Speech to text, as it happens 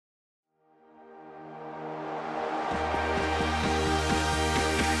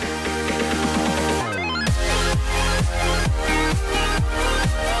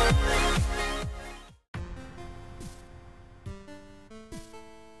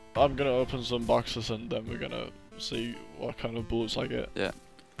I'm gonna open some boxes and then we're gonna see what kind of bullets I get. Yeah.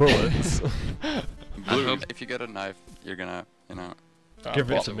 Bullets. Blue. If you get a knife, you're gonna, you know,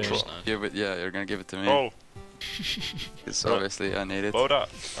 Give it to me. Yeah, you're gonna give it to me. Oh. Because obviously I need it. Boda.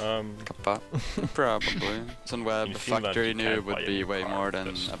 Kappa. Probably. Some web In factory Finland, new you can't would buy be any way car more than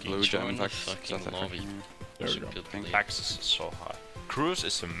because a blue gem. In fact, fucking lobby. There we go. Taxes is so high. Cruise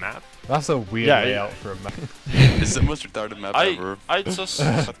is a map. That's a weird layout for a map. It's the most retarded map ever. I just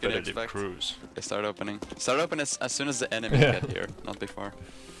What can you did expect? Cruise. Okay, start opening. Start opening as soon as the enemy get here, not before.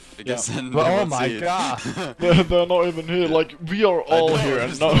 Because then But they oh won't my see it. god! They're not even here, like, we are all here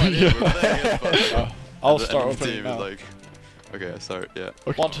and now. I'll start The opening team now. is like, okay, I start, yeah.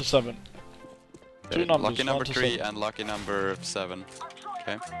 Okay. 1 to 7. Two numbers, Lucky number 1 to 3 7. and lucky number 7.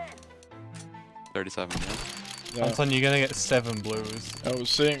 Okay. 37, yeah. Yeah. Anton, you're gonna get 7 blues. I was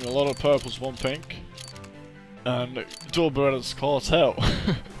seeing a lot of purples, 1 pink. And dual brothers cartel.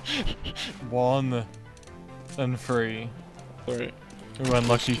 1 and 3. 3. We went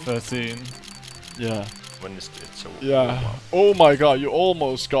lucky 13. Yeah. When is it so? Yeah. Oh my god, you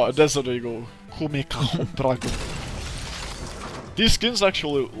almost got a Desert Eagle. These skins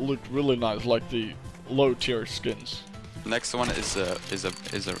actually look really nice, like the low tier skins. Next one is a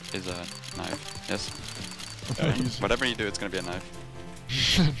knife. Yes. Yeah, easy. Whatever you do, it's gonna be a knife.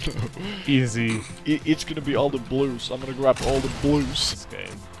 No. Easy. It's gonna be all the blues. I'm gonna grab all the blues. This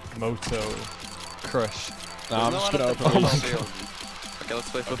game. Moto. Crush. Nah, I'm just gonna open Oh it. my god. Okay, let's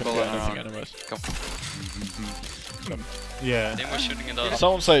play football get and anything around. anyways. Come. Yeah. Then we're shooting it out.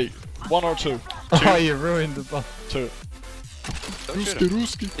 Someone say 1 or 2. Oh, you ruined the ball. 2. Don't shoot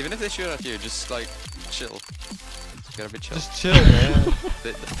 'em. Even if they shoot at you, just like chill. You gotta be chill. Just chill, man.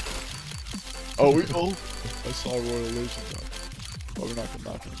 Oh, I saw Royal Legion though. But we're not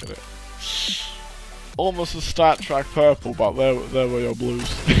gonna get it. Almost a stat track purple, but there were your blues.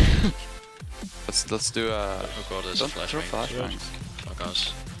 Let's do a. Oh god, there's a Don't throw flashbang. flashbangs. Oh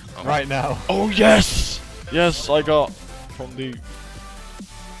gosh. Oh. Right now. Oh yes! Yes, I got from the.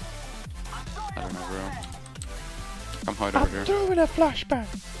 I don't know, bro. Come hide over here. doing a flashbang.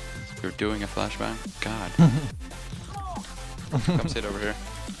 You're doing a flashbang? God. Come sit over here.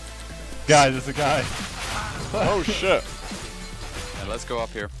 Guys, there's a guy. Oh shit! Yeah, let's go up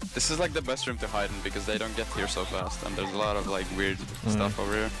here. This is like the best room to hide in because they don't get here so fast, and there's a lot of like weird stuff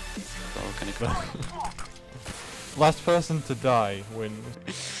over here. So can you come? Last person to die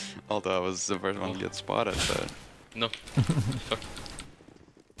wins. Although I was the first one to get spotted, so. No. Fuck.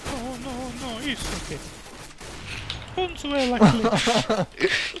 No, it's okay. Consuela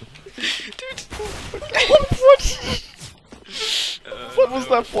What was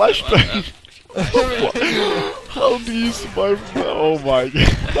that flashbang? How do you survive that? Oh my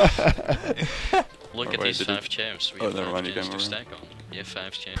god. Look Oh, at wait, these did 5 champs. We Oh, have never 5 mind, you champs came to over. stack on. We have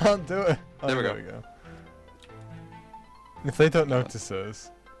 5 champs. Can't do it. Oh, There we go. If they don't notice us.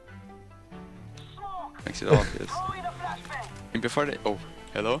 Makes it obvious. And before they. Oh,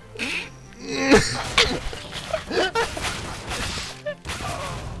 hello?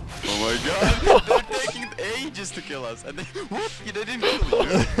 Oh my god! They're taking ages to kill us, and they. What? They didn't kill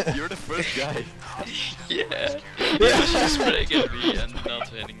you. You're the first guy. Yeah. Yeah, she's spraying at me and not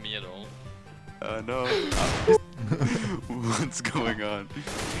hitting me at all. No. What's going on?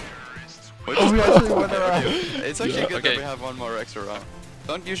 What Oh, we actually went around. It's actually good that Okay. we have one more extra round.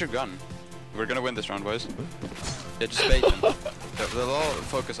 Don't use your gun. We're gonna win this round, boys. Yeah, just bait them. They'll all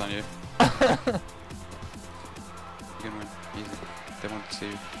focus on you. You can win. Easy. They won't see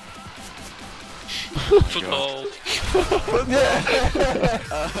you. Football.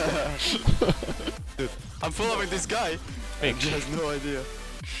 Dude, I'm following this guy. Big He has no idea.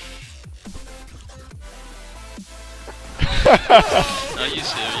 Are you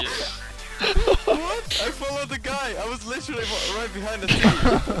serious? What? I followed the guy. I was literally right behind the tree.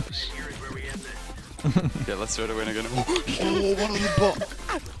 Yeah, let's try to win again. Oh, one of the bot.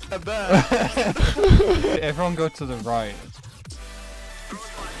 A bad. Everyone go to the right.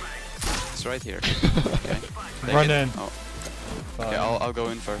 It's right here. Okay. Take Run it. in. Oh. Okay, I'll go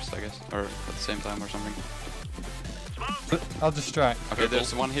in first, I guess, or at the same time or something. I'll distract. Okay,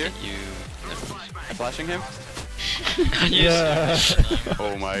 there's one here. You. I'm flashing him. Yeah.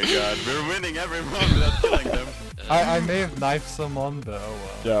 Oh my god, we're winning every round without killing them. I may have knifed someone, but oh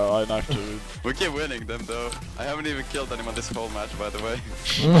well. Yeah, I knifed too. We keep winning them though. I haven't even killed anyone this whole match, by the way.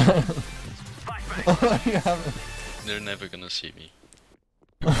 You haven't. They're never gonna see me.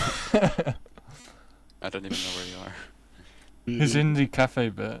 I don't even know where you are. He's in the cafe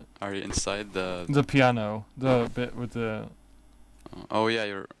bit. Are you inside the... The piano. The bit with the... Oh yeah,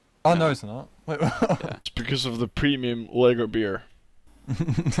 you're... Oh Yeah. no, it's not. Wait, Yeah. It's because of the premium lager beer.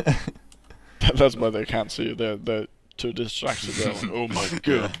 That's why they can't see you. They're too distracted. They're like, oh my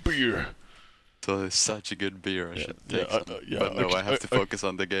god, beer. So it's such a good beer. I should Yeah, take some. yeah, But no, okay, I have to focus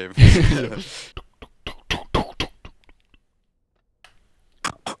on the game.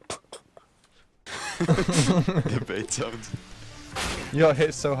 The bait sounds. You got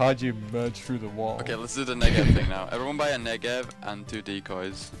hit so hard you merged through the wall. Okay, let's do the Negev thing now. Everyone buy a Negev and 2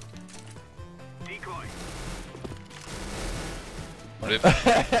 decoys. Rip.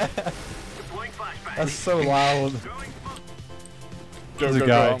 That's so loud. Go, There's a go,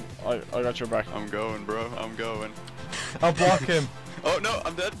 guy. go. I got your back. I'm going, bro. I'm going. I'll block him. Oh no,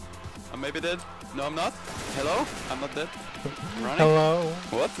 I'm dead. I'm maybe dead. No, I'm not. Hello? I'm not dead. I'm running. Hello.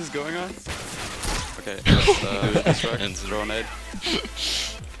 What is going on? Okay, let's distract. And Throw an aid.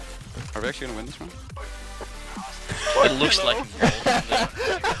 Are we actually gonna win this round? It looks like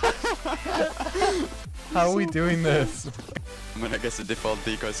How are we doing this? I mean, I guess the default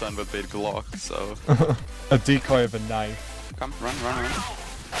decoy sound would be Glock, so... A decoy of a knife. Come, run.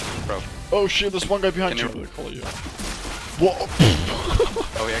 Bro. Oh shit, there's one guy behind Can you. you- They call you. What?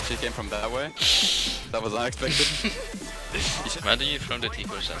 Oh, he actually came from that way? That was unexpected. Why do you throw the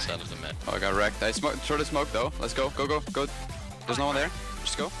decoys outside of the map? Oh, I got wrecked. I throw the smoke though. Let's go. Go. There's no one there.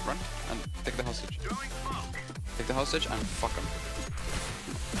 Just go, run, and take the hostage. Take the hostage and fuck him.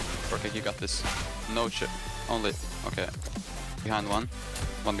 Okay, you got this. No shit. Only. Okay. Behind one.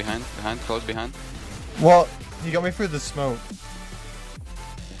 One behind. Close behind. What? You got me through the smoke.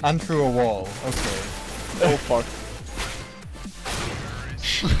 And through a wall. Okay. Oh fuck.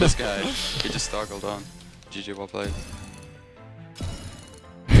 This guy, he just toggled on. GG, well played.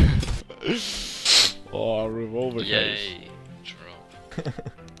 Oh, revolver case. Yay. Drop.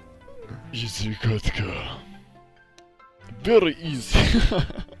 Easy good girl. Very easy.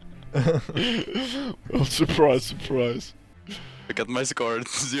 Well, surprise. I got my score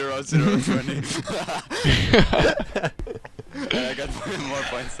 0-0-20. And I got more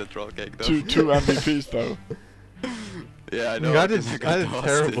points than Troll Cake though. Two MVPs though. Yeah, I know. I did I got the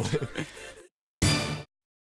terrible. hostage.